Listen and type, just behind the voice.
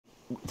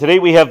today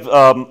we have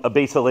a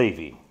Beis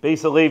Halevi.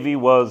 Beis Halevi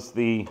was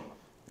he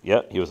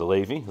was a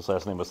Levi. His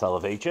last name was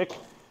Soloveitchik.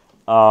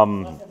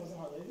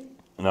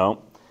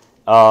 No.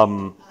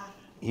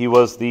 He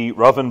was the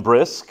Rav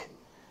Brisk,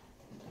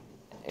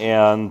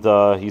 and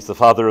he's the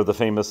father of the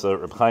famous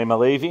Reb Chaim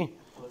Halevi.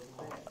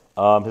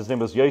 His name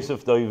was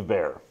Yosef Doiv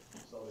Ber.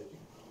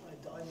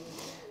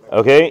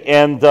 Okay,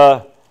 and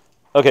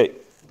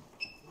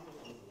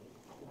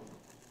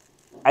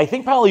I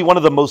think probably one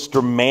of the most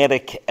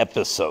dramatic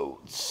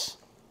episodes.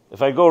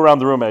 If I go around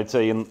the room, I'd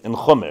say in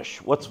Chumash,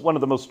 what's one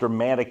of the most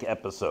dramatic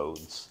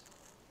episodes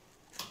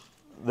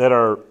that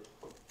are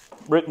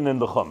written in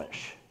the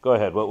Chumash? Go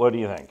ahead. What do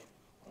you think?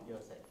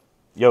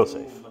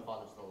 Yosef.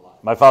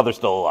 My father's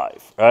still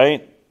alive,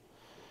 right?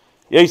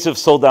 Yosef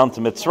sold down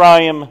to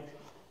Mitzrayim.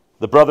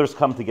 The brothers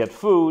come to get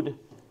food.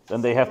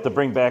 Then they have to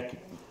bring back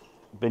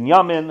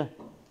Binyamin.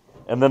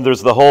 And then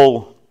there's the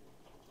whole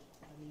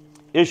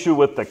issue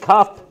with the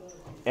cup.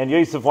 And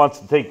Yosef wants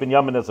to take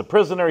Binyamin as a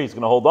prisoner. He's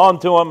going to hold on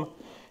to him.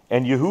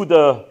 And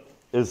Yehuda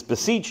is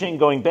beseeching,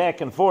 going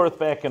back and forth,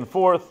 back and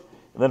forth.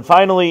 And then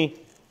finally,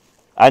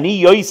 Ani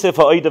Yosef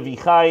ha'oid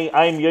avichai,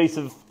 I am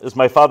Yosef, is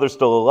my father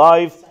still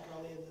alive?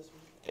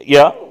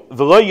 Yeah. And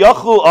the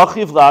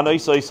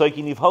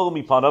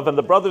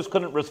brothers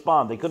couldn't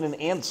respond. They couldn't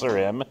answer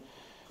him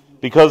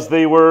because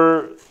they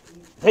were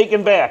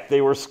taken back. They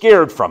were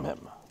scared from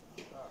him.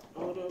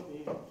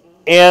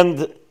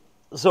 And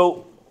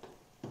so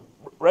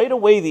right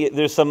away,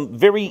 there's some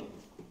very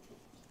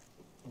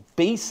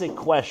basic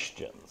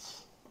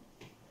questions.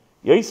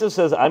 Yosef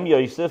says, I'm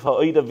Yosef,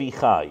 ha'oid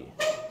avichai.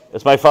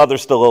 Is my father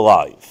still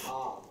alive?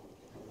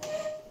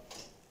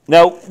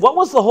 Now, what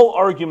was the whole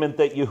argument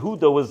that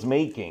Yehuda was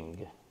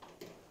making?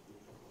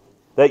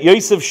 That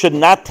Yosef should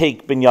not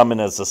take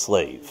Binyamin as a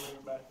slave.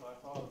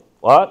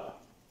 What?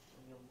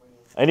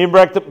 I need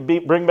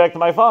to bring back to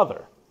my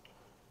father.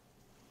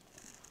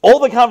 All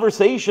the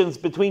conversations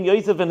between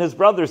Yosef and his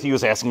brothers, he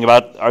was asking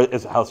about,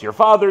 how's your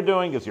father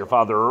doing? Is your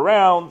father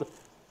around?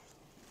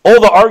 All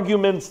the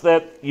arguments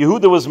that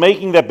Yehuda was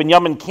making that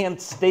Binyamin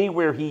can't stay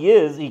where he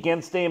is, he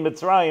can't stay in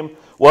Mitzrayim,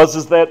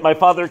 is that my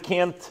father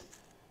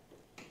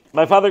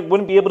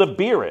wouldn't be able to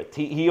bear it.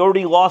 He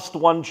already lost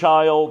one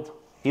child.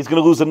 He's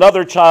going to lose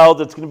another child.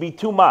 It's going to be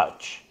too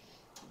much.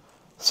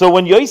 So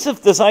when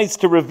Yosef decides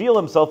to reveal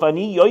himself,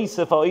 Ani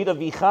Yosef ha'oid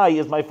avichai,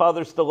 is my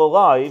father still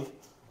alive?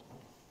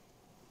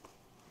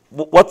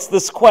 What's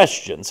this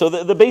question? So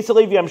the Beis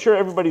Halevi, I'm sure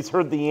everybody's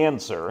heard the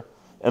answer.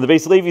 And the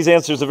Beis Halevi's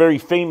answer is a very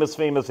famous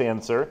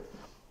answer.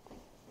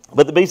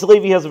 But the Beis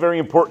Halevi has a very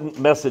important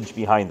message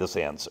behind this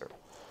answer.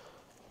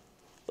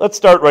 Let's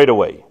start right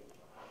away.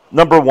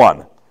 Number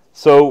one.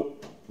 So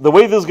the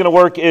way this is going to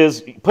work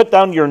is you put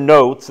down your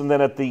notes, and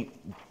then at the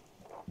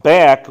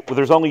back,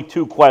 there's only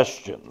two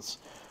questions.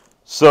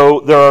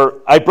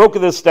 So I broke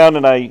this down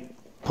and I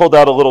pulled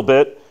out a little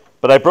bit,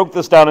 but I broke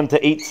this down into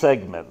 8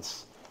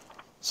 segments.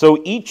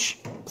 So each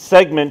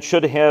segment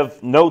should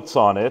have notes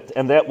on it,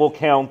 and that will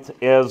count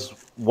as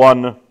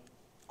one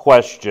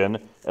question,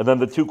 and then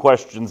the 2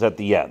 questions at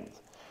the end.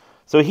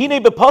 So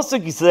hine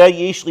bepasuk zeh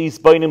yesh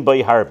lisbainim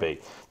by harbe.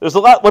 There's a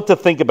lot what to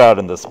think about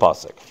in this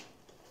pasuk.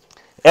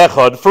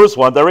 Echad, first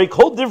one, darei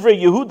kol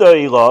divrei Yehuda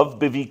elav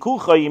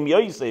bevikucha im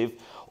Yosef.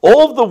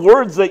 All of the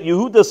words that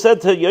Yehuda said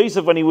to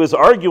Yosef when he was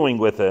arguing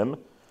with him,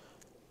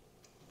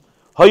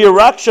 it's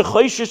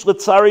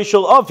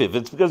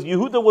because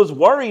Yehuda was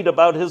worried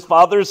about his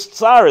father's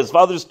tsar. His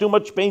father's too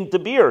much pain to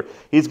bear.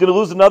 He's going to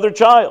lose another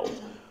child.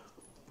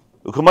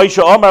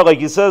 Like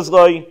he says,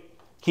 how am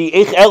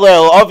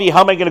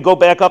I going to go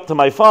back up to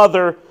my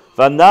father?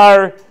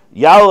 Vanar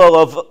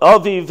yal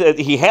aviv.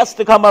 He has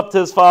to come up to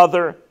his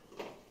father.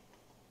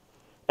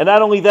 And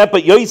not only that,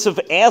 but Yosef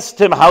asked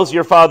him, how's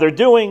your father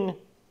doing?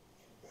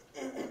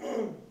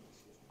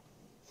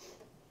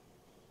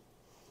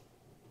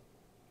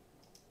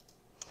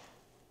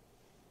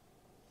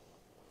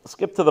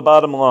 Skip to the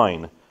bottom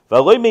line.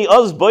 And they came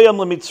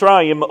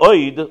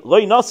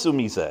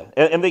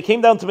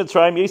down to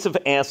Mitzrayim. Yosef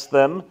asked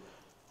them,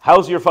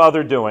 how's your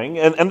father doing?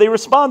 And they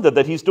responded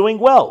that he's doing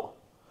well.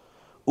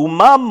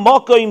 Why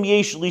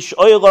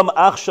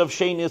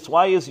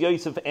is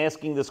Yosef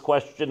asking this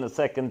question a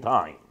second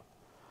time?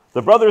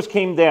 The brothers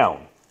came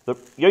down.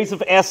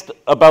 Yosef asked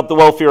about the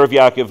welfare of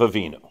Yaakov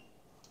Avinu.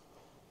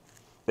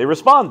 They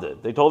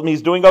responded. They told him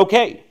he's doing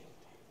okay.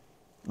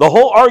 The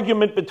whole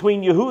argument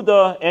between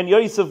Yehuda and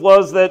Yosef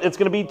was that it's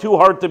going to be too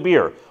hard to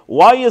bear.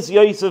 Why is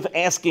Yosef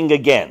asking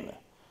again?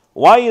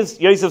 Why is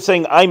Yosef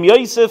saying, I'm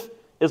Yosef,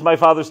 is my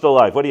father still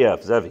alive? What do you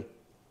have, Zevi?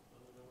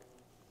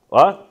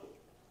 What?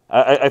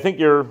 I think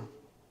you're... Maybe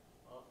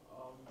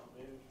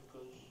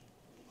because you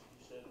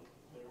said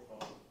their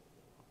father.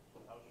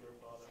 How's your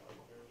father?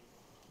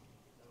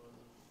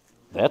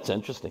 That's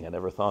interesting. I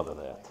never thought of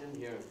that.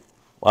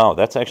 Wow,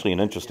 that's actually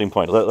an interesting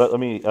point. Let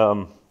me...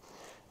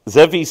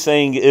 Zevi's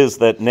saying is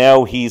that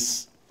now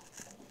the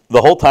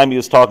whole time he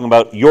was talking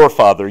about your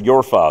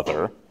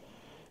father,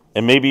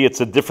 and maybe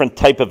it's a different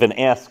type of an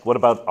ask. What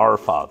about our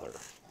father?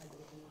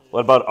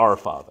 What about our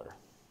father?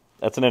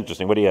 That's an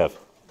interesting. What do you have?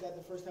 That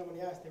the first time when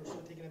he asked, they were so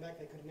taken aback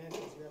they couldn't answer,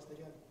 so we asked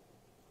again.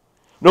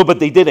 No, but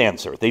they did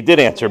answer. They did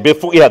answer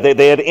before. Yeah,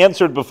 they had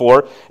answered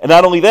before. And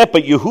not only that,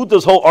 but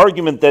Yehuda's whole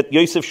argument that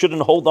Yosef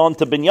shouldn't hold on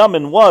to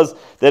Binyamin was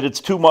that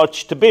it's too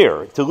much to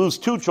bear. To lose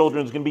two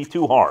children is going to be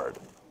too hard.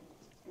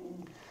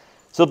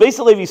 So Beis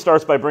Halevi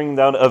starts by bringing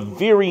down a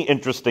very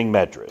interesting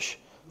medrash.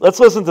 Let's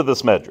listen to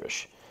this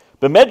medrash.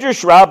 The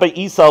Medrash Rabbah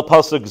Isal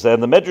Pasuk Zeh,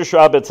 and the Medrash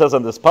Rabbah, it says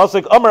on this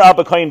Pasuk, Amar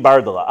Abba Kohen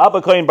Bardala. Abba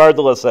Kohen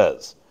Bardala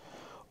says,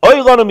 Oy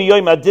lanu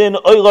miyoyim adin,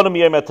 oy lanu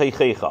miyoyim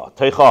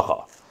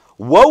teichacha.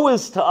 Woe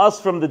is to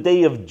us from the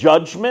day of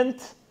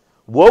judgment.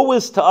 Woe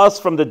is to us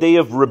from the day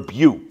of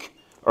rebuke,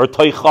 or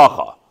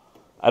teichacha.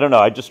 I don't know,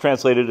 I just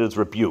translated it as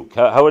rebuke.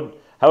 How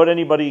would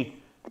anybody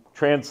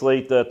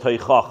translate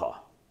teichacha?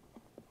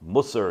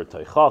 Musar,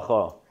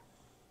 teichacha.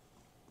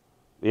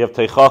 We have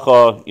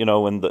teichacha,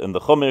 in the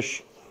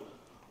Chumash.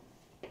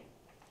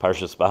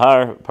 Parshas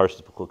Bahar,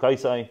 Parshas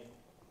Bechukaisai.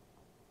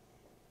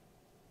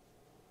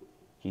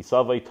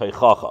 Hisavai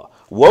teichacha.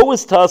 Woe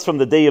is to us from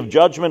the day of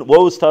judgment.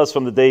 Woe is to us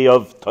from the day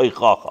of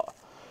teichacha.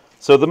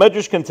 So the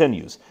Medrash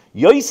continues.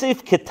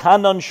 Yosef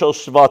ketanan shel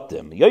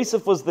shvatim.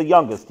 Yosef was the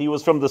youngest. He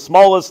was from the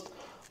smallest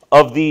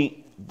of the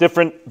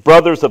different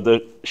brothers of the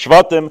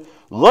shvatim.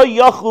 Lo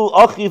yachlu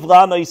achiv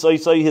la'anais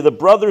oisai. The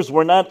brothers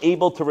were not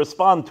able to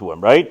respond to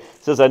him. Right?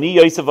 It says ani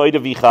Yosef oida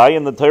vichai,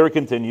 and the Torah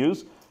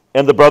continues,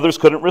 and the brothers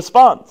couldn't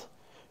respond.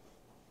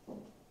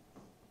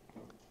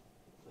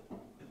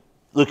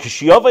 And when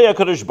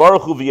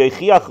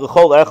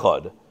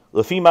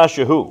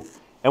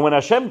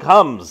Hashem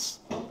comes,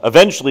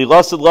 eventually,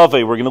 Lasid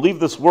Lave, we're going to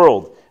leave this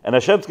world, and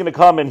Hashem's going to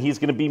come and He's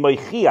going to be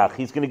Meichiach.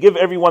 He's going to give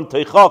everyone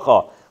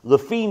Teichacha,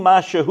 Lefi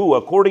Mashahu,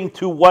 according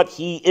to what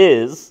He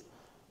is.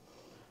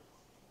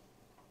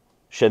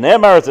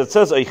 Shenemar, as it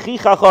says,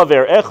 Eichichacha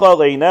ve'echa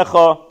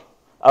leinecha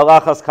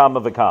alachas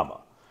kama v'kama.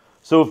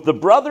 So if the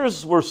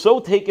brothers were so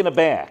taken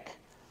aback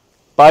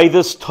by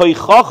this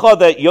Teichacha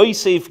that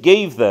Yosef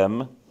gave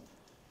them,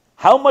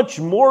 how much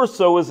more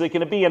so is it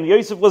going to be? And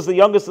Yosef was the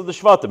youngest of the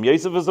Shvatim.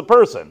 Yosef is a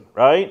person,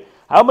 right?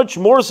 How much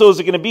more so is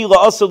it going to be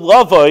la'asad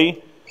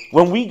lavai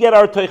when we get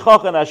our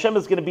teichach and Hashem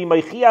is going to be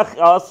meichiach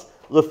us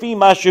lefi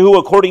mashahu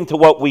according to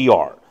what we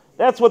are?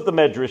 That's what the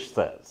Medrash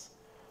says.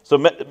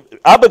 So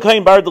Abba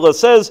Kohen Bardala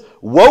says,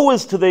 woe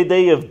is to the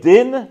day of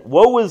din,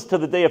 woe is to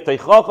the day of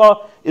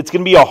teichacha. It's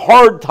going to be a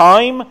hard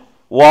time.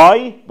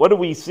 Why? What do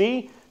we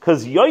see?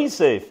 Because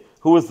Yosef,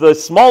 who was the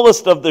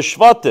smallest of the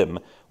Shvatim,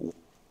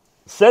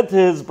 said to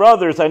his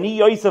brothers, Ani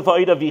Yosef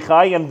ha'ida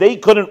vichai, and they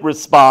couldn't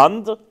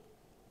respond.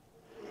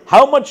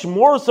 How much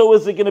more so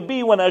is it going to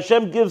be when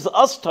Hashem gives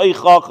us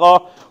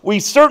teichacha? We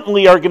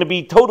certainly are going to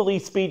be totally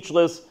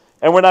speechless,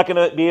 and we're not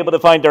going to be able to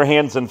find our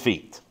hands and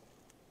feet.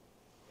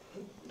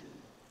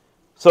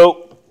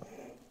 So,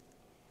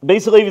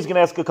 Beis Halevi is going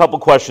to ask a couple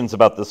questions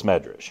about this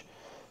medrash.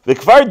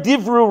 V'kvar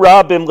divru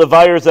rabim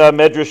levayir zeh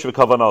medrash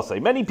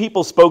v'kavanasei. Many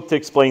people spoke to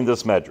explain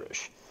this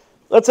medrash.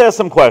 Let's ask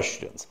some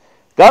questions.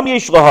 Gam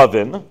yesh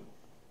lahavin.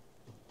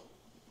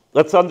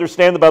 Let's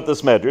understand about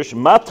this medrash.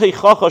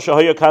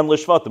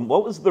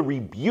 What was the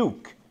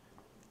rebuke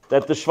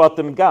that the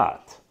Shvatim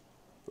got?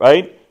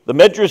 Right? The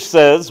medrash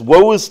says,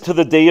 woe is to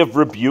the day of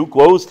rebuke,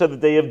 woe is to the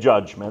day of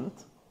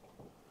judgment.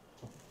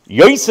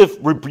 Yosef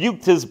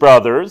rebuked his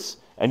brothers,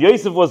 and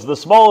Yosef was the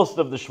smallest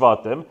of the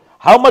Shvatim.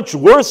 How much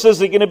worse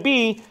is it going to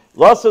be,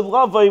 Lasad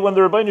Lavai, when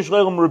the Rebbeinu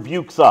Shalom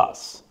rebukes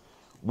us?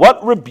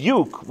 What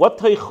rebuke, what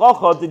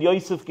teichacha did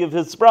Yosef give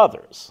his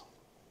brothers?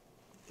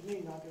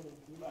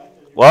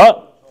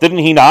 What? Didn't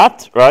he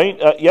not? Right?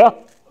 Yeah?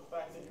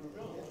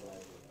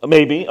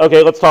 Maybe.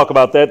 Okay, let's talk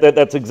about that.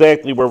 That's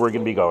exactly where we're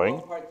going to be going.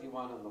 What part do you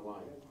want on the line?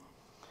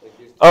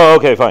 Oh,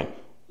 okay, fine.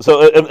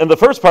 So, and the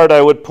first part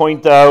I would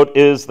point out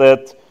is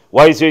that,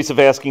 why is Yosef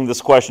asking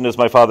this question, is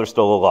my father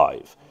still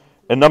alive?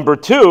 And number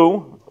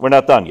two, we're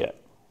not done yet.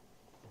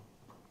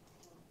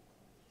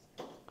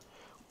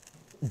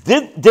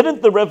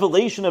 Didn't the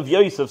revelation of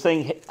Yosef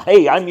saying,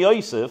 hey, I'm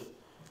Yosef,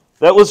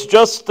 that was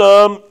just...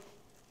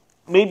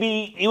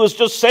 maybe he was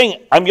just saying,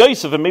 I'm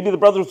Yosef, and maybe the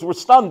brothers were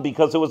stunned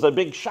because it was a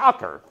big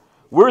shocker.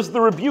 Where's the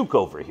rebuke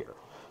over here?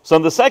 So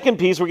in the second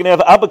piece, we're going to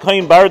have Abba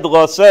Kohen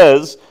Bardala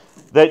says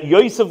that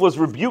Yosef was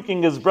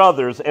rebuking his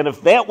brothers, and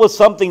if that was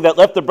something that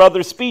left the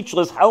brothers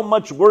speechless, how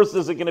much worse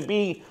is it going to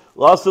be,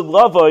 Lasad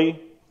Lavai,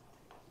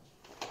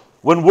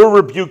 when we're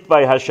rebuked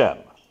by Hashem?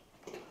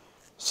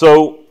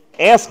 So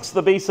asks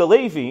the Beis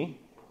Halevi,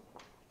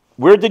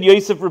 where did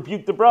Yosef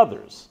rebuke the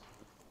brothers?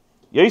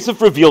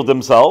 Yosef revealed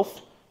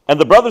himself, and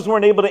the brothers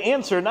weren't able to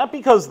answer, not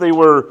because they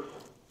were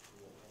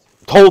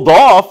told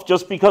off,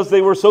 just because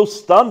they were so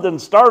stunned and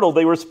startled,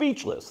 they were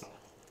speechless.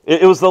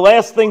 It was the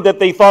last thing that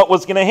they thought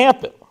was going to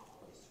happen.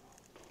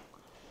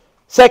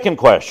 Second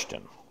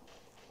question.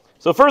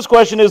 So first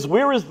question is,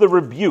 where is the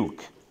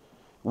rebuke?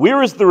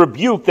 Where is the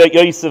rebuke that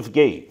Yosef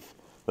gave?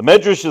 The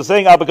Medrash is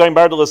saying, Abba Kohen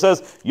Bardala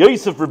says,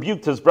 Yosef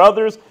rebuked his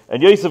brothers,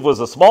 and Yosef was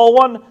a small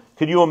one.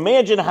 Could you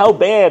imagine how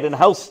bad and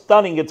how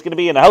stunning it's going to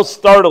be, and how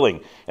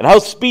startling, and how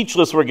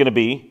speechless we're going to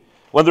be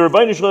when the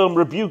Rebbeinu Shalom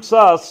rebukes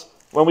us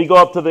when we go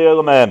up to the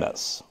Elam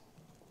Emes?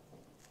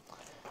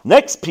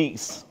 Next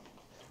piece.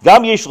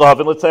 Gam yesh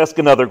lahavin. Let's ask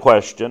another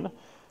question.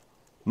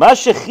 Ma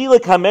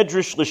shechilek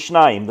hamedrash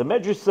l'shnayim. The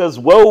medrash says,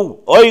 "Woe,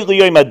 oy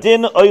liyom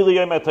adin, oy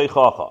liyom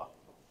ateichacha."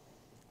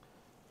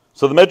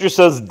 So the medrash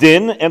says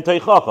din and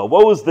teichacha.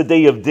 Woe is the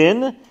day of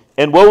din,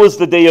 and woe is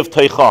the day of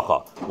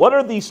teichacha. What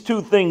are these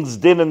two things,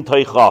 din and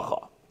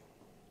teichacha?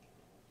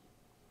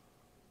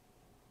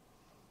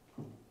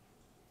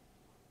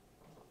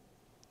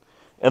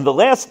 And the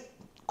last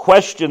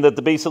question that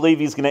the Beis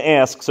Halevi is going to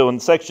ask, so in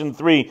section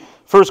 3,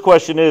 first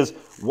question is,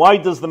 why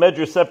does the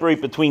Medrash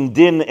separate between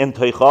din and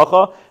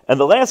teichacha? And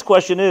the last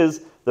question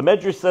is, the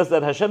Medrash says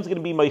that Hashem's going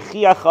to be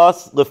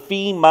meichiachas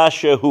lefi ma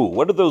shehu.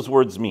 What do those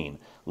words mean?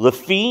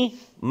 Lefi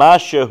ma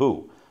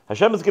shehu.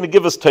 Hashem is going to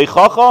give us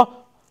teichacha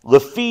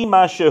lefi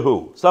ma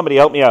shehu. Somebody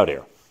help me out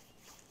here.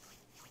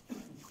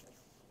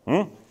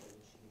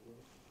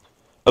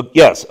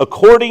 Yes,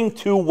 according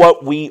to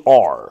what we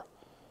are.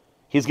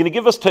 He's going to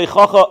give us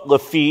teichacha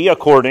lefi,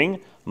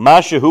 according,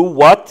 mashahu,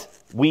 what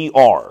we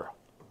are.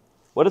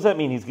 What does that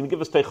mean? He's going to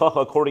give us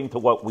teichacha according to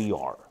what we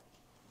are.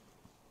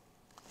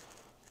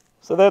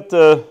 So that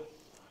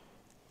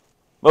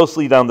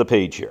mostly down the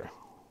page here.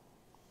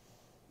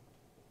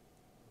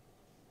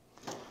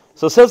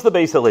 So says the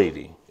Beis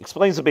Halevi.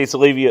 Explains the Beis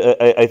Halevi.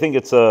 I think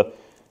it's a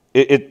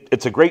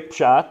great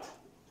shot,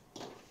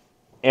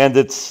 and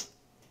it's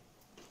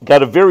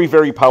got a very,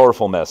 very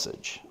powerful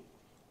message.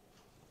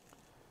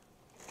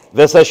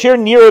 Vesasher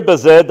nira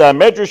bazed da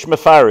medrash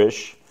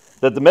mefarish,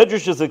 that the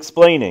medrash is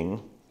explaining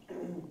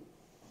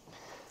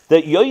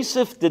that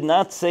Yosef did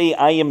not say,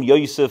 "I am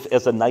Yosef"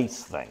 as a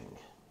nice thing.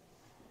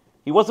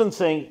 He wasn't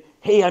saying,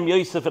 "Hey, I'm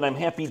Yosef and I'm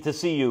happy to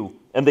see you,"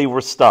 and they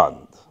were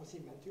stunned. Was he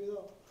meant to,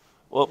 though?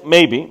 Well,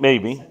 maybe.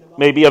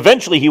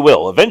 Eventually he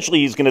will. Eventually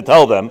he's going to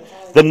tell them.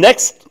 The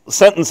next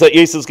sentence that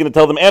Yosef is going to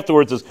tell them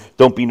afterwards is,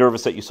 "Don't be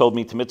nervous that you sold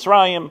me to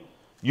Mitzrayim.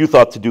 You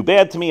thought to do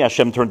bad to me.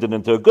 Hashem turned it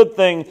into a good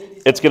thing.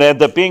 It's going to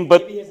end up being..."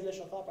 But maybe his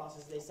initial thought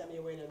process, they sent me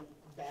away to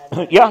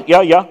bad.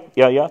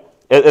 yeah.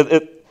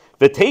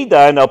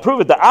 V'teida, and I'll prove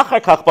it. The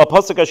achakach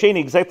b'pasuk hasheni,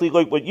 exactly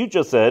like what you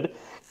just said.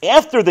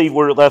 After they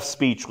were left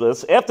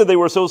speechless, after they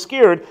were so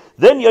scared,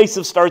 then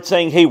Yosef starts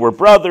saying, "Hey, we're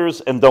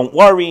brothers, and don't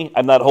worry.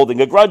 I'm not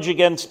holding a grudge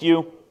against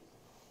you.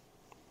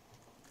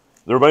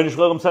 The Rebbeinu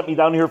Shalom sent me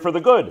down here for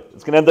the good.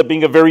 It's going to end up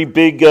being a very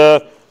big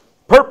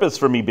purpose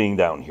for me being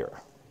down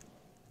here."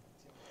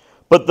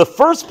 But the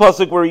first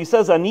pasuk where he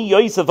says, "Ani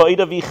Yosef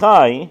ha'ida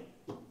v'chai,"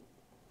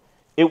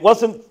 it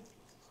wasn't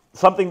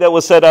something that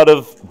was said out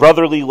of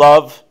brotherly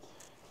love.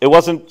 It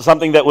wasn't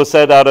something that was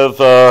said out of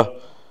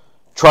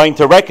trying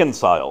to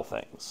reconcile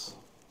things.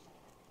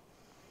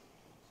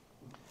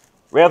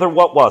 Rather,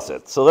 what was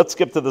it? So let's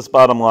skip to this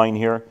bottom line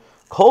here.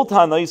 Kol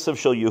ta'anaisav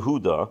shel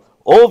Yehuda,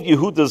 all of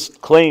Yehuda's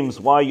claims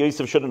why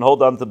Yosef shouldn't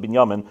hold on to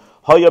Binyamin,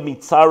 haya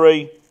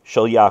mitzarei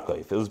shel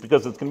Yaakov. It was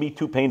because it's going to be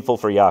too painful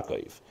for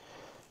Yaakov.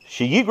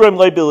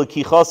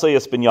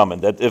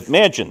 That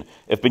imagine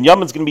if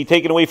Binyamin's going to be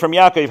taken away from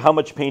Yaakov, how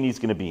much pain he's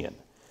going to be in.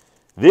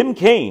 Vim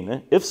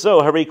Cain, if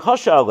so, harei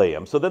kasha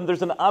aleim. So then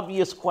there's an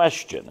obvious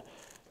question.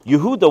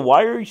 Yehuda,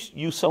 why are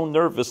you so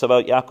nervous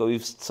about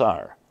Yaakov's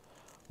tsar?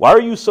 Why are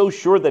you so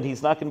sure that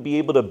he's not going to be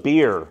able to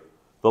bear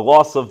the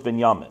loss of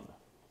Binyamin?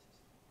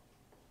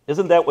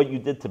 Isn't that what you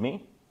did to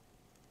me?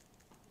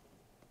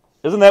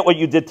 Isn't that what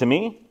you did to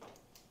me?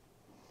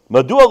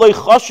 Why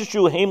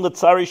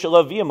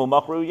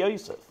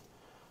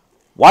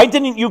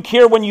didn't you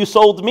care when you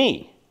sold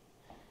me?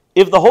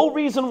 If the whole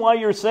reason why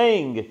you're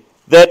saying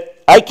that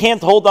I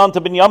can't hold on to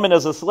Binyamin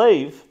as a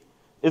slave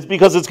is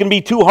because it's going to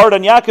be too hard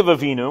on Yaakov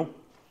Avinu,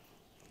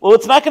 well,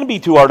 it's not going to be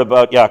too hard on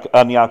Yaakov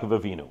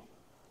Avinu.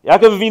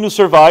 Yaakov Avinu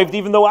survived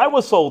even though I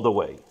was sold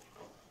away.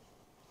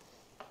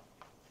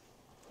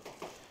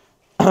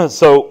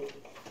 So,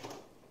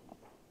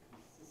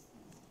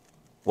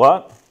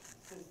 what?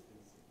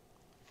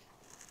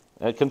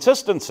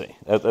 Consistency.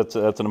 That's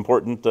an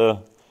important,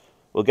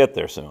 we'll get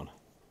there soon.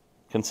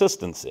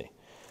 Consistency.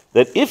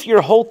 That if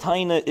your whole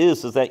taina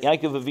is that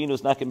Yaakov Avinu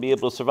is not going to be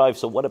able to survive,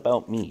 so what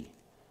about me?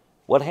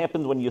 What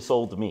happened when you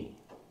sold me?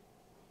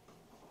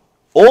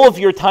 All of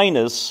your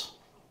tainas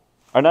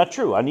are not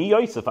true. Ani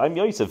Yosef, I'm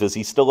Yosef. Is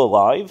he still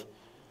alive?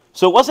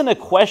 So it wasn't a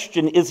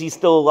question, is he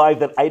still alive,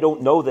 that I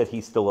don't know that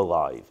he's still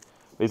alive.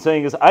 What he's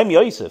saying is, I'm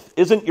Yosef.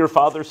 Isn't your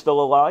father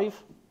still alive?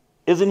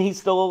 Isn't he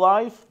still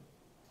alive?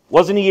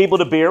 Wasn't he able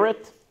to bear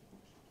it?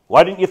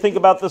 Why didn't you think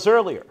about this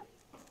earlier?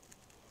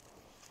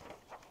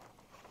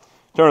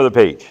 Turn to the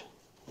page.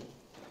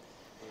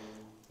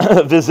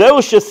 V'zeu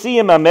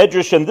shesiyim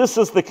ha-medrash, and this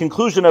is the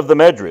conclusion of the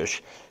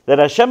medrash, that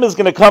Hashem is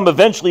going to come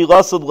eventually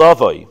lasad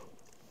lavai,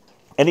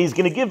 and he's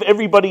going to give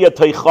everybody a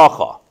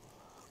teichacha,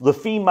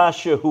 lefi ma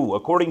shehu,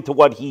 according to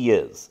what he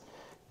is.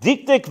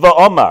 Dikdik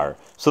va'amar.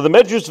 So the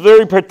medrash is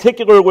very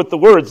particular with the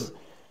words,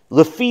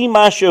 lefi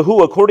ma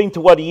shehu, according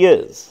to what he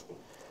is.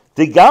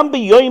 Degam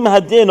b'yoyim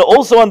hadin,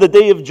 also on the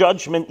day of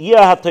judgment, yeh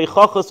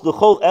ha-teichachas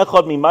l'chol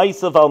echad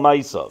mi-maisav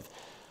al-maisav.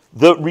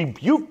 The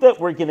rebuke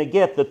that we're going to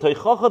get, the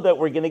teichacha that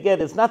we're going to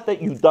get, is not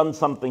that you've done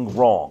something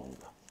wrong.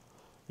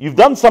 You've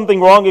done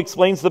something wrong,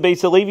 explains the Beis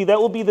Halevi, that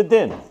will be the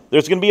din.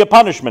 There's going to be a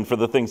punishment for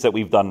the things that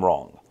we've done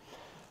wrong.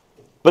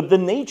 But the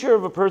nature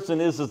of a person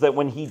is that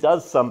when he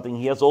does something,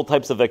 he has all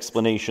types of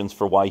explanations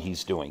for why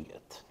he's doing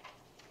it.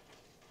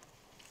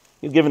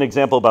 He'll give an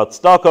example about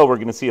tzedakah. We're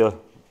going to see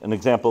an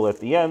example at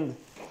the end.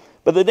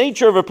 But the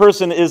nature of a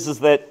person is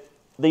that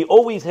they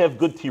always have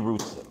good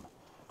tirutzim.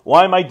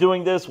 Why am I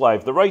doing this? Why I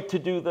have the right to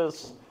do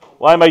this?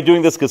 Why am I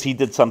doing this? Because he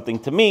did something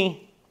to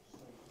me.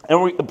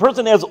 And the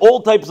person has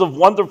all types of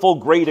wonderful,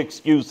 great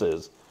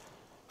excuses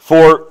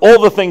for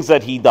all the things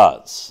that he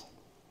does.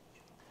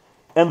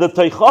 And the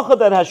teichacha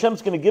that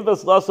Hashem's going to give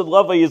us, Lasad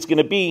Lavai, is going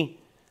to be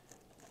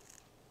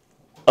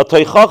a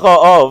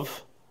teichacha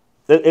of,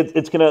 that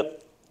it's going to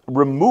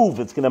remove,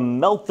 it's going to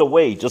melt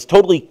away, just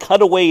totally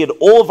cut away at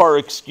all of our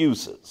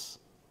excuses.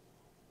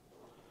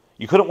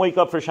 You couldn't wake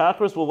up for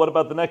Shacharis? Well, what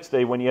about the next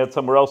day when you had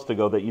somewhere else to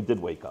go that you did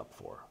wake up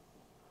for?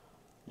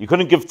 You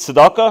couldn't give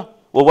tzedakah?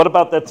 Well, what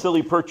about that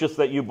silly purchase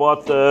that you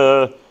bought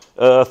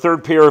a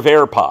third pair of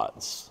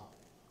AirPods?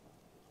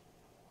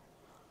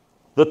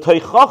 The Teichacha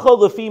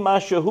Lefi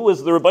Mashahu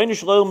is the Rebbeinu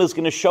Shalom is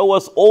going to show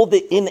us all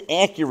the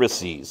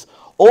inaccuracies,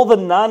 all the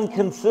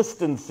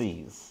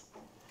non-consistencies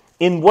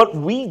in what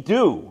we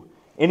do.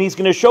 And he's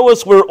going to show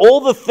us where all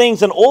the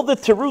things and all the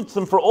teruts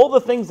and for all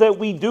the things that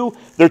we do,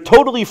 they're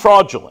totally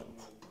fraudulent.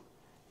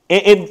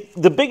 And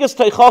the biggest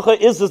Teichacha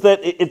is that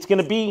it's going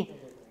to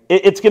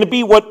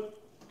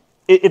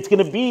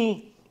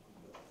be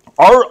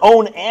our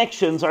own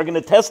actions are going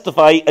to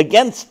testify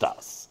against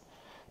us.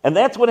 And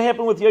that's what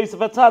happened with Yosef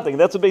HaTzadik.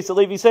 That's what Beis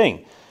Halevi is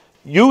saying.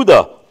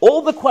 Yudah,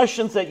 all the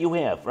questions that you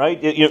have, right?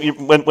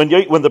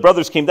 When the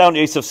brothers came down,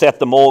 Yosef sat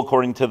them all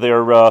according to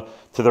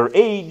their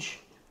age.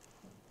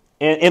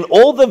 And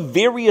all the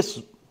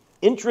various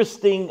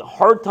interesting,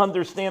 hard to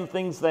understand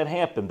things that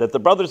happened, that the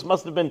brothers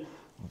must have been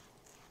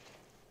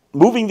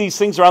moving these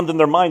things around in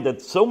their mind,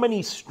 that so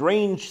many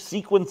strange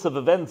sequence of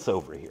events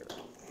over here.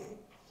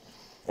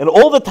 And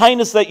all the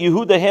tightness that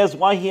Yehuda has,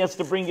 why he has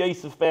to bring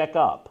Yosef back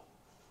up.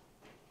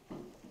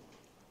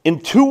 In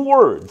 2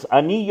 words,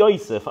 Ani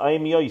Yosef, I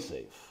am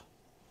Yosef.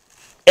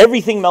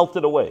 Everything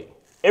melted away.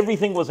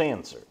 Everything was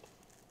answered.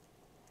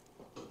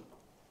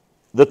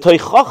 The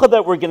Teichacha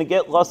that we're going to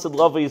get, Lasad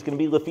Lavai, is going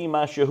to be Lefi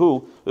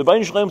Mashahu. The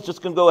Rebbeinu Shalom is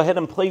just going to go ahead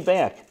and play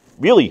back.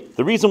 Really,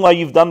 the reason why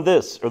you've done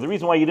this, or the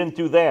reason why you didn't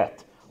do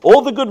that.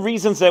 All the good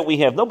reasons that we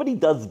have. Nobody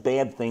does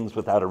bad things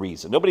without a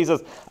reason. Nobody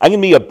says, I'm going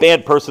to be a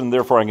bad person,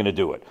 therefore I'm going to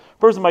do it. A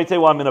person might say,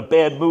 well, I'm in a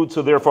bad mood,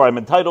 so therefore I'm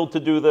entitled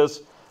to do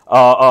this.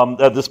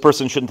 This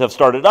person shouldn't have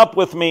started up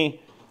with me.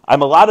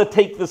 I'm allowed to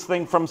take this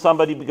thing from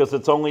somebody because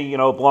it's only,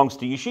 belongs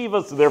to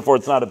yeshiva, so therefore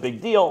it's not a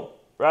big deal,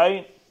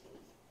 right?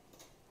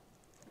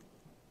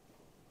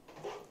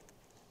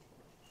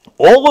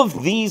 All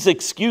of these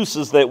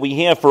excuses that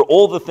we have for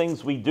all the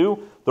things we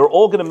do, they're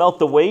all going to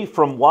melt away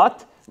from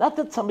what? Not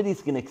that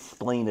somebody's going to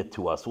explain it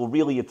to us. Well,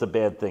 really, it's a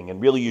bad thing,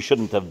 and really, you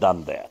shouldn't have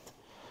done that.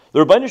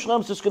 The Rebbeinu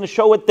Shalom is just going to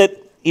show it that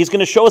he's going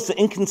to show us the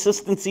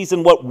inconsistencies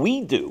in what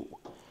we do.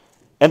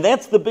 And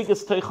that's the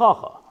biggest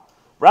teichacha.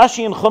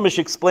 Rashi in Chumash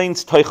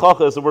explains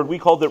teichacha as a word, we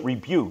called it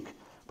rebuke.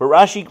 But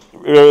Rashi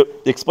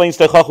explains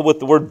teichacha with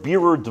the word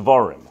birur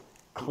dvarim,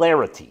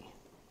 clarity.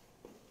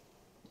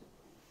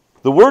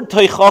 The word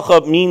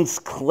teichacha means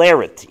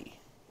clarity.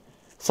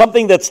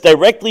 Something that's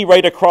directly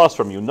right across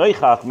from you.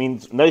 Noichach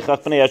means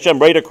noichach b'nei Hashem,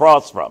 right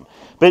across from.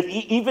 But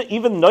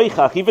even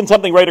noichach, even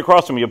something right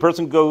across from you.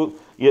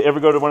 You ever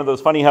go to one of those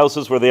funny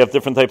houses where they have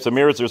different types of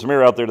mirrors? There's a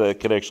mirror out there that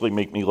could actually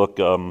make me look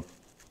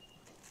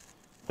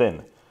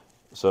thin.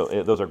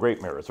 So those are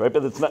great mirrors, right?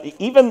 But it's not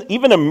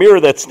even a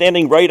mirror that's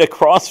standing right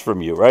across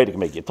from you, right? It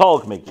can make you tall,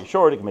 it can make you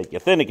short, it can make you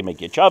thin, it can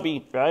make you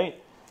chubby,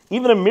 right?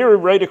 Even a mirror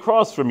right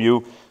across from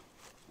you,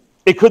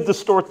 it could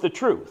distort the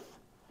truth.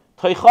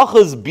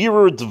 Teichacha's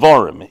birur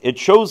dvarim. It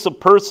shows a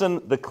person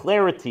the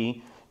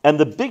clarity, and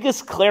the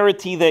biggest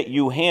clarity that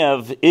you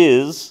have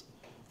is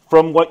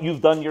from what you've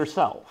done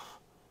yourself.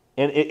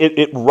 And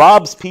it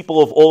robs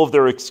people of all of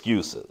their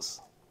excuses.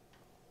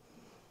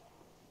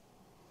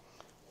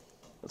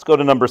 Let's go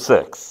to number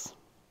 6.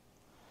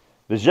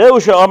 V'zeu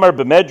she'amar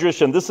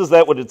b'medrash, and this is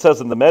what it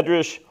says in the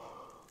Medrash.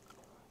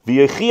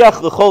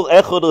 V'yechiach l'chol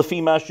echad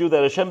lefi mashu,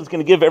 that Hashem is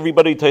going to give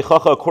everybody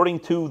teichacha according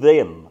to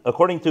them,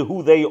 according to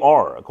who they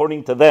are,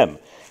 according to them.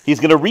 He's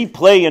going to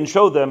replay and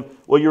show them,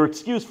 well, your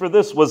excuse for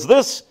this was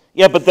this,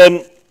 yeah, but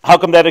then how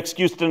come that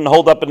excuse didn't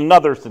hold up in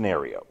another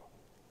scenario?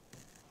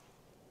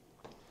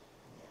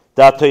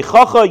 Da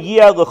teichacha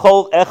yia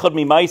l'chol echad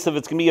mimaisav,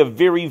 it's going to be a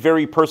very,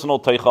 very personal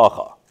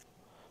teichacha.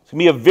 It's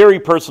going to be a very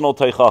personal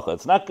teichacha.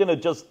 It's not going to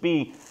just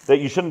be that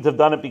you shouldn't have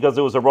done it because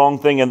it was a wrong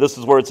thing, and this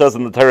is where it says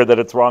in the Torah that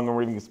it's wrong, and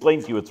we're going to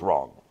explain to you it's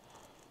wrong.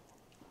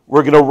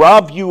 We're going to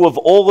rob you of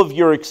all of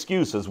your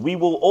excuses. We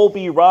will all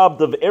be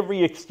robbed of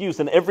every excuse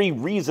and every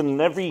reason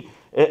and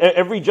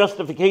every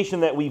justification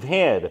that we've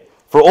had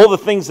for all the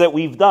things that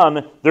we've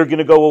done. They're going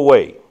to go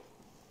away.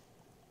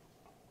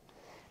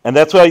 And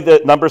that's why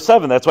number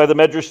 7, that's why the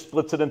Medrash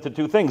splits it into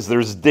 2 things.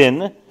 There's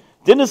din.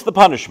 Din is the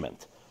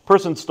punishment.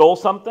 Person stole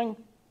something,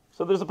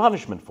 so there's a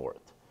punishment for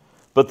it.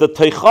 But the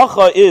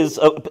teichacha is,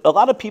 a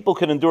lot of people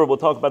can endure, we'll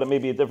talk about it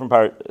maybe a different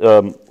part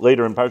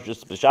later in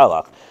Parshas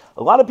B'Shalach.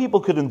 A lot of people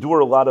could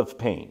endure a lot of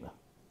pain.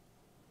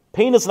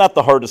 Pain is not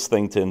the hardest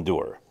thing to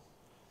endure.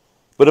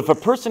 But if a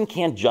person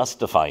can't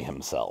justify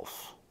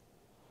himself,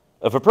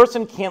 if a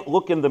person can't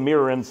look in the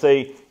mirror and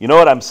say, you know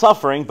what, I'm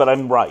suffering, but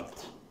I'm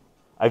right.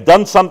 I've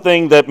done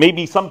something that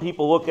maybe some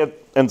people look at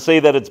and say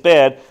that it's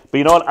bad, but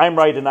you know what, I'm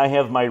right and I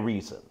have my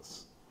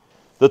reasons.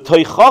 The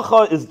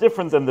teichacha is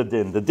different than the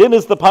din. The din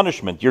is the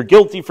punishment. You're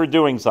guilty for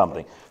doing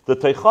something. The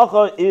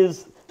teichacha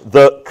is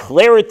the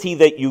clarity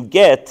that you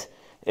get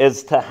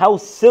as to how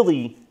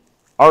silly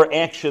our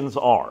actions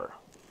are.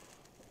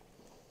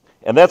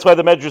 And that's why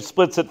the Medrash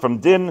splits it from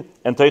din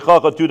and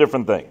teichacha, two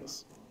different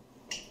things.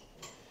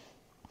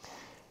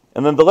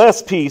 And then the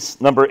last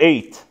piece, number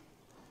 8,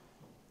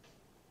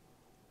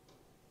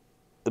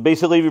 the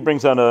Beis Halevi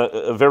brings on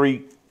a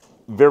very,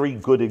 very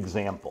good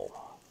example.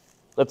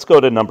 Let's go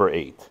to number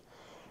 8.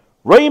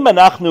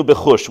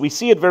 We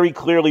see it very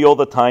clearly all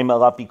the time. All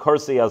the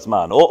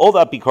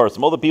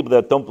apikarsim, all the people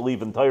that don't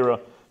believe in Torah,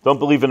 don't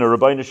believe in a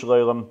Rabbeinu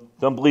Shalom,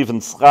 don't believe in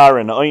schar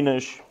and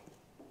einish.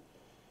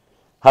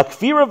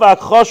 Hakfira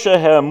v'akchosha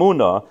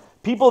ha'amuna,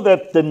 people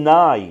that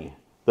deny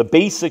the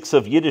basics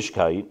of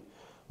Yiddishkeit,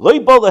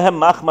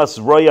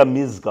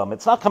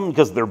 it's not coming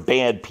because they're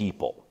bad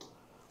people.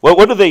 Well,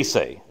 what do they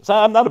say?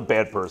 I'm not a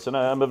bad person.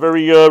 I'm a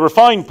very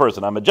refined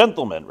person. I'm a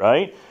gentleman,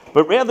 right?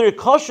 But rather,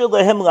 it's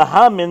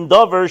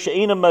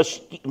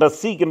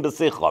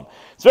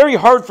very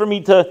hard for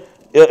me to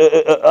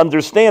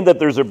understand that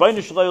there's a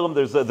Rabbeinu Shalom,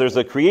 there's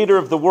a creator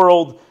of the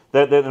world,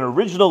 that an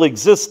original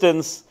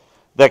existence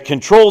that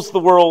controls the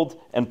world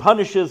and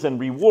punishes and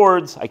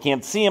rewards. I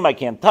can't see him, I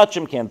can't touch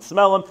him, can't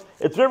smell him.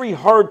 It's very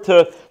hard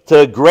to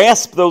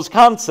grasp those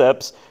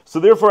concepts. So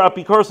therefore,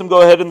 apikarsim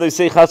go ahead and they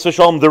say, chas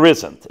v'shalom, there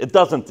isn't. It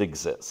doesn't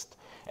exist.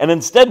 And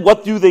instead,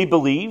 what do they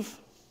believe?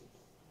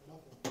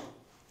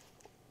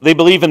 They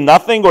believe in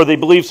nothing, or they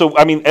believe,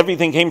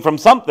 everything came from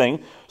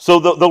something. So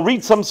they'll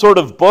read some sort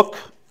of book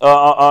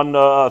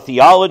on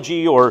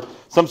theology, or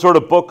some sort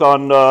of book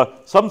on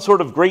some sort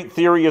of great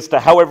theory as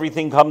to how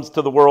everything comes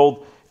to the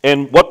world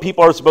and what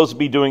people are supposed to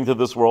be doing to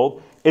this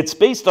world. It's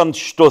based on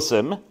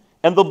shtusim,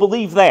 and they'll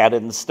believe that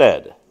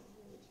instead.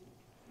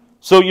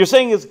 So you're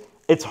saying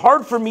it's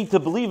hard for me to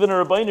believe in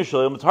a Rabbeinu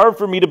Shalom, it's hard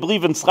for me to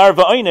believe in schar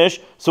v'einish,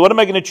 so what am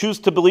I going to choose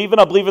to believe in?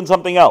 I'll believe in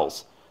something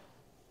else.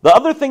 The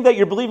other thing that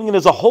you're believing in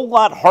is a whole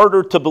lot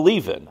harder to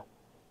believe in.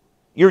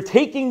 You're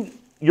taking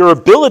your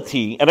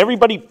ability, and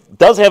everybody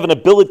does have an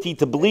ability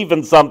to believe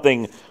in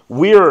something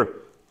where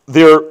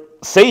their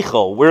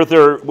seichel,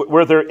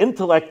 where their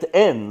intellect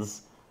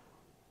ends.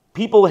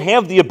 People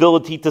have the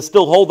ability to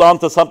still hold on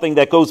to something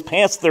that goes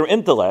past their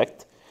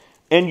intellect,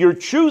 and you're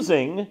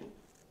choosing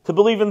to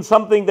believe in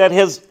something that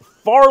has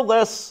far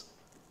less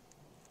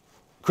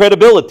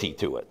credibility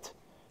to it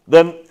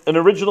than an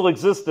original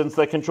existence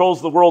that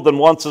controls the world and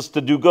wants us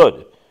to do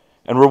good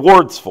and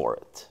rewards for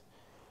it.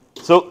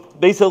 So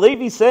Beis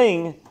Halevi is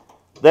saying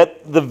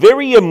that the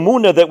very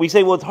emunah that we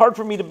say, well, it's hard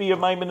for me to be a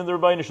Maimon in the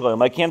Rabbeinu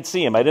Shalom. I can't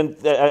see him.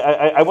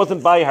 I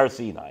wasn't by Har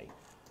Sinai.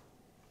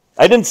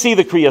 I didn't see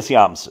the Kriyas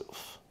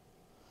Yamsuf.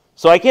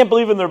 So I can't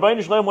believe in the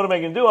Rabbeinu Shalom. What am I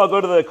going to do? I'll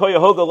go to the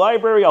Koyahoga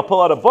library, I'll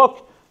pull out a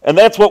book, and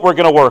that's what we're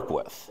going to work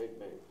with.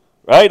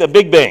 Right? A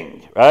big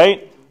bang,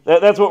 right?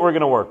 That's what we're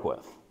going to work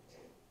with.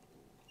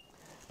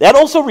 That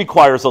also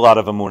requires a lot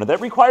of emunah. That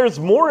requires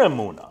more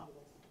emunah.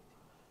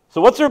 So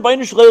what's the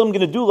Rabbeinu Shalom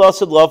going to do,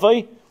 Lasid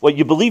Lavai? What,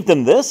 you believed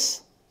in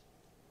this?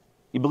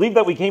 You believe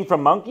that we came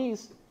from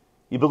monkeys?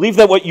 You believe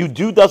that what you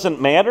do doesn't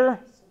matter?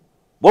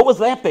 What was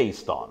that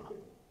based on?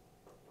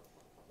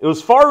 It was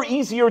far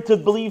easier to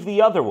believe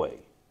the other way.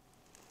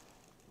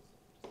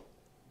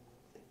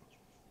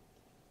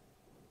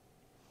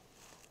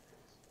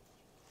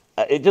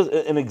 Just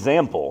an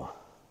example.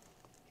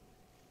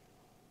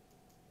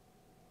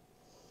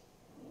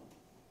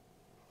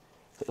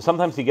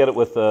 Sometimes you get it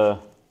with Bachram,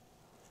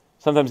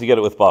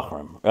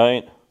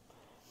 right?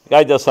 The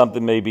guy does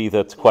something maybe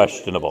that's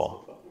questionable.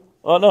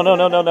 Oh no,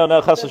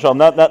 chas v'shalom,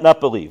 not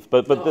believe,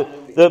 but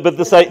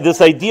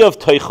this idea of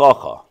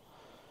teichacha,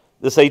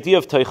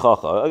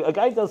 a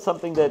guy does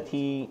something that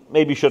he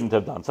maybe shouldn't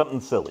have done,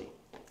 something silly,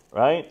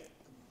 right?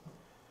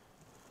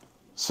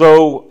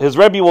 So his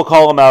Rebbe will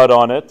call him out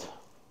on it,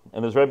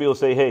 and his Rebbe will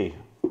say, "Hey,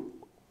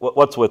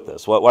 what's with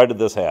this? Why did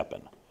this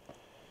happen?"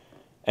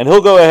 And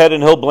he'll go ahead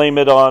and he'll blame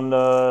it on,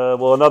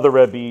 another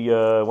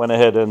Rebbe went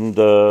ahead and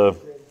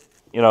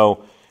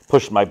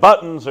pushed my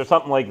buttons or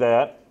something like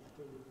that.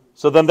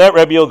 So then that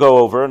Rebbe will go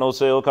over and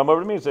he'll come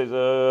over to me and say,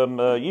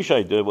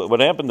 Yishai, what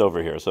happened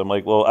over here? So I'm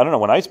like, well, I don't know.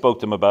 When I spoke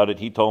to him about it,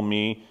 he told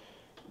me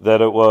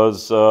that it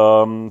was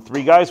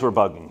 3 guys were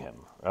bugging him,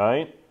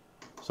 right?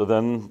 So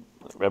then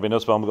Rabbi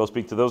Nussbaum will go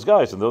speak to those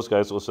guys, and those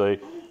guys will say,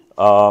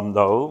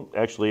 no,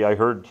 actually, I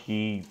heard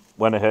he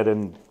went ahead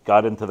and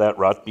got into that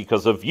rut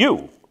because of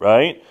you,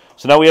 right?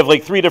 So now we have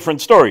like 3 different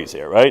stories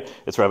here, right?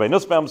 It's Rabbi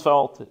Nussbaum's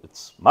fault,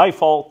 it's my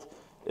fault,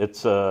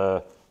 it's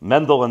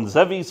Mendel and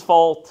Zevi's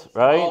fault,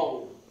 right?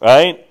 Oh.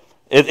 Right?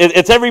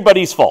 It's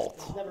everybody's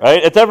fault,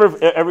 right? It's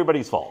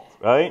everybody's fault,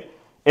 right?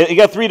 You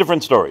got three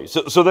different stories.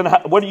 So then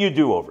what do you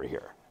do over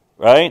here,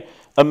 right?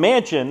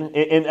 Imagine,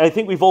 and I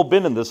think we've all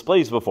been in this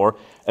place before,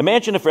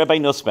 imagine if Rabbi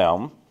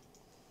Nussbaum,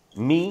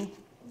 me,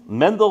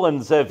 Mendel,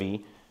 and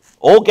Zevi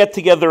all get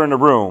together in a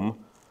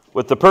room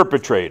with the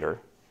perpetrator.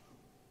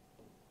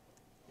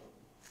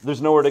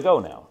 There's nowhere to go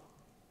now.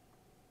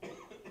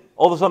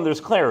 All of a sudden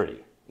there's clarity.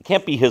 It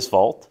can't be his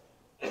fault.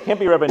 It can't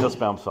be Rabbi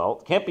Nussbaum's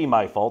fault. It can't be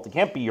my fault. It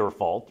can't be your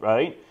fault,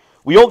 right?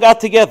 We all got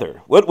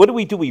together. What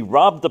do? We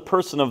rob the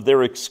person of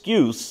their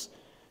excuse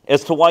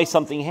as to why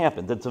something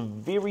happened. That's a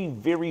very,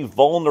 very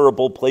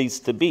vulnerable place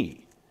to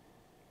be.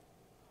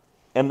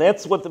 And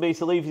that's what the Beis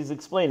Halevi is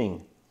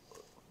explaining.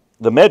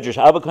 The Medrash,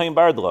 Abba Kohen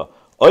Bardla,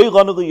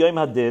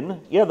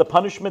 yeah, the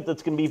punishment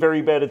that's going to be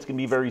very bad, it's going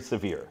to be very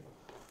severe.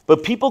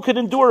 But people could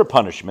endure a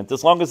punishment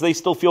as long as they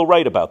still feel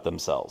right about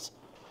themselves.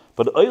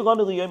 But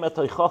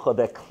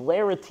that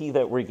clarity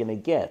that we're going to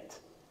get,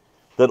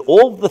 that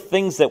all the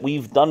things that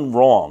we've done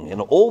wrong and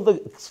all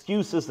the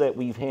excuses that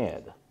we've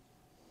had,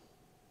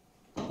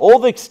 think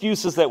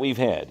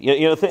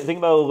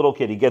about a little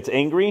kid. He gets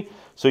angry,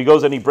 so he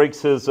goes and he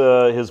breaks his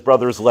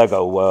brother's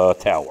Lego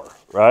tower,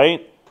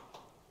 right?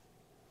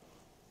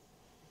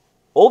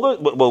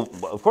 Well,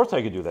 of course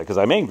I could do that because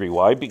I'm angry.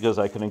 Why? Because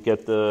I couldn't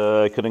get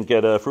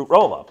a fruit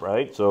roll up,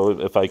 right?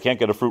 So if I can't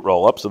get a fruit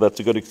roll up, so that's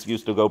a good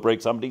excuse to go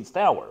break somebody's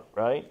tower,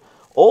 right?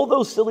 All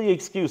those silly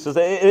excuses.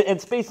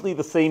 It's basically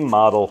the same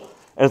model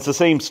and it's the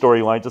same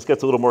storyline. Just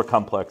gets a little more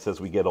complex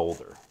as we get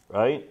older,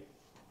 right?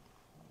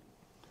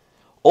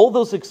 All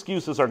those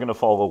excuses are going to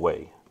fall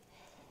away,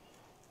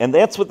 and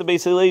that's what the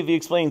Beis Halevi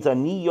explains.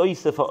 Ani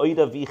Yosef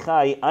ha'oida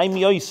v'chai. I'm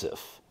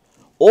Yosef.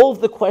 All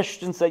of the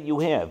questions that you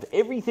have,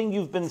 everything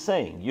you've been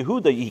saying,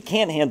 Yehuda, he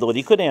can't handle it,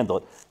 he could handle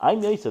it.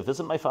 I'm Yosef,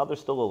 isn't my father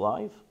still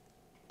alive?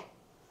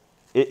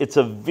 It's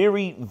a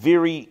very,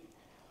 very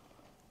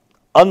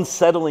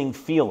unsettling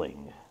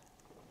feeling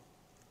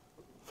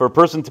for a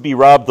person to be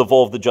robbed of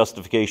all of the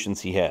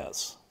justifications he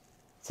has.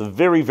 It's a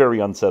very, very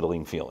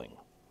unsettling feeling.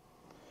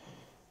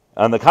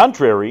 On the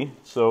contrary,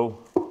 so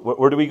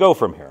where do we go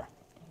from here?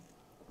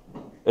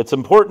 It's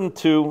important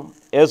to,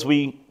 as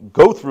we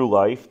go through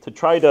life, to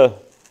try to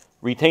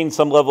retain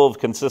some level of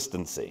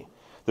consistency.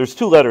 There's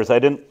two words, I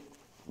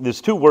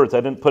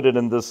didn't put it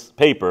in this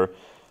paper,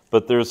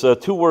 but there's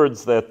two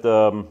words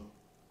that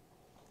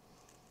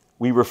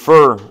we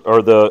refer,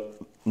 or the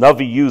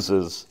Navi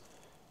uses,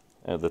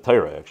 the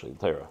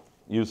Torah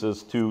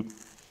uses to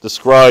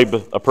describe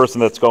a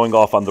person that's going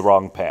off on the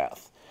wrong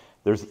path.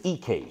 There's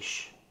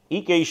Ikesh.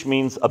 Ikesh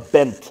means a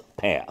bent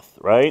path,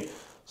 right?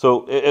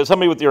 So if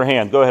somebody with your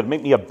hand, go ahead,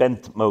 make me a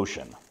bent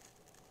motion.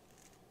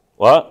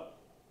 What?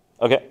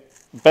 Okay.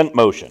 Bent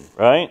motion,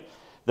 right?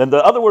 Then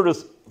the other word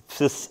is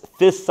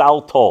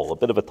fisaltol, a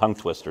bit of a tongue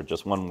twister,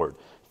 just one word.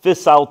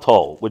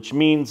 Fisaltol, which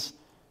means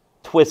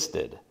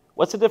twisted.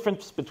 What's the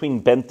difference between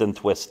bent and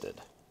twisted?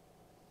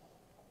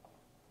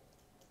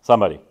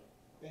 Somebody.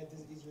 Bent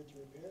is easier to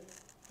repair.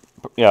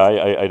 Yeah,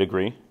 I'd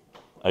agree.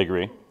 I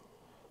agree.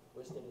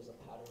 Twisted is a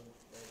pattern.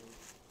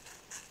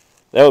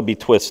 That would be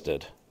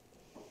twisted,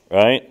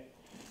 right?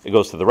 It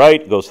goes to the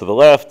right, goes to the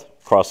left,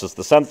 crosses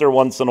the center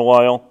once in a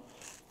while.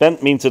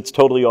 Bent means it's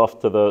totally off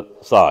to the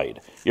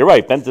side. You're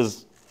right, bent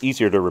is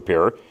easier to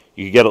repair.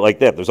 You can get it like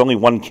that. There's only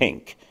one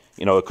kink.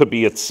 It could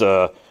be it's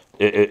a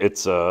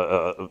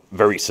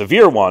very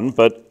severe one,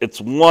 but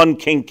it's one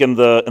kink in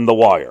the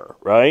wire,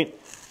 right?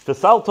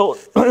 Fisalto,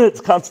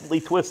 it's constantly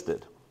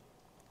twisted.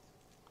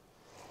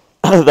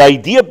 The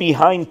idea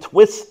behind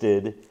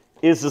twisted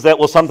is that,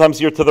 well, sometimes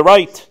you're to the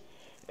right,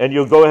 and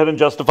you'll go ahead and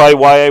justify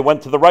why I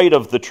went to the right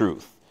of the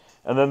truth.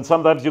 And then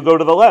sometimes you go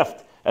to the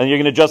left, and you're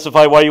going to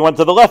justify why you went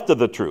to the left of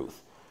the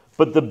truth.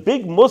 But the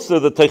big mussar,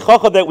 the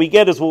teichacha that we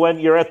get is, well, when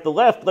you're at the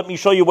left, let me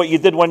show you what you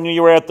did when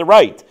you were at the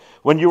right.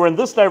 When you were in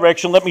this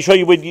direction, let me show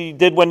you what you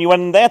did when you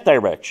went in that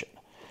direction.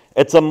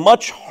 It's a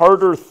much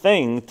harder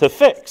thing to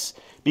fix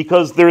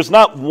because there's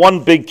not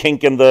one big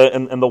kink in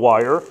the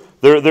wire.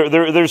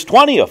 There's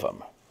 20 of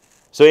them.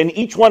 So, and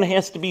each one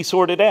has to be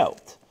sorted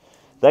out.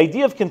 The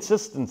idea of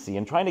consistency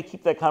and trying to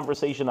keep that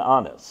conversation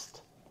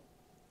honest.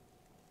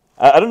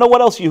 I don't know what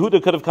else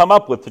Yehuda could have come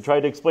up with to try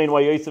to explain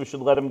why Yosef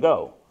should let him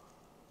go.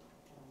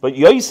 But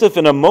Yosef,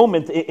 in a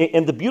moment,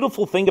 and the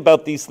beautiful thing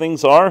about these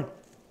things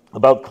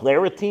about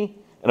clarity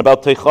and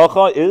about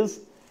teichacha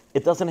is,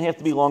 it doesn't have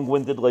to be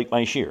long-winded like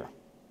my shir.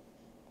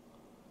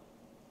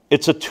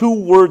 It's a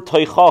two-word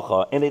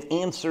teichacha, and it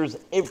answers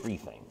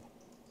everything.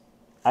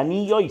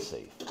 Ani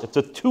Yosef. It's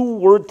a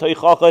two-word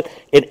teichacha.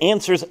 It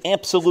answers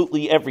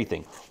absolutely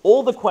everything.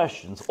 All the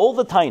questions, all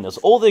the tainas,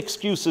 all the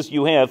excuses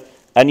you have,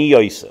 Ani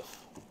Yosef.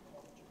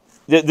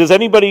 Does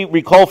anybody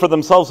recall for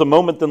themselves a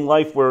moment in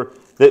life where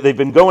they've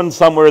been going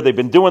somewhere, they've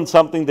been doing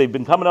something, they've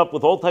been coming up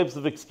with all types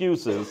of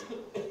excuses,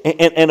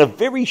 and a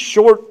very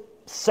short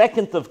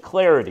second of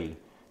clarity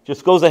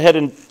just goes ahead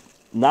and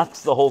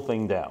knocks the whole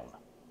thing down?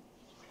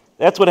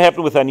 That's what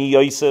happened with Ani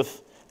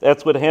Yosef.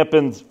 That's what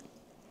happened.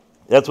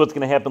 That's what's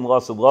going to happen to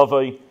Lasad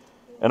Lavai.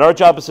 And our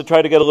job is to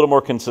try to get a little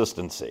more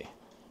consistency.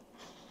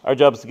 Our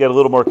job is to get a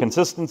little more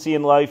consistency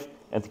in life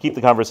and to keep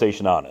the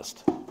conversation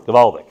honest.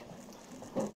 Gewaldic.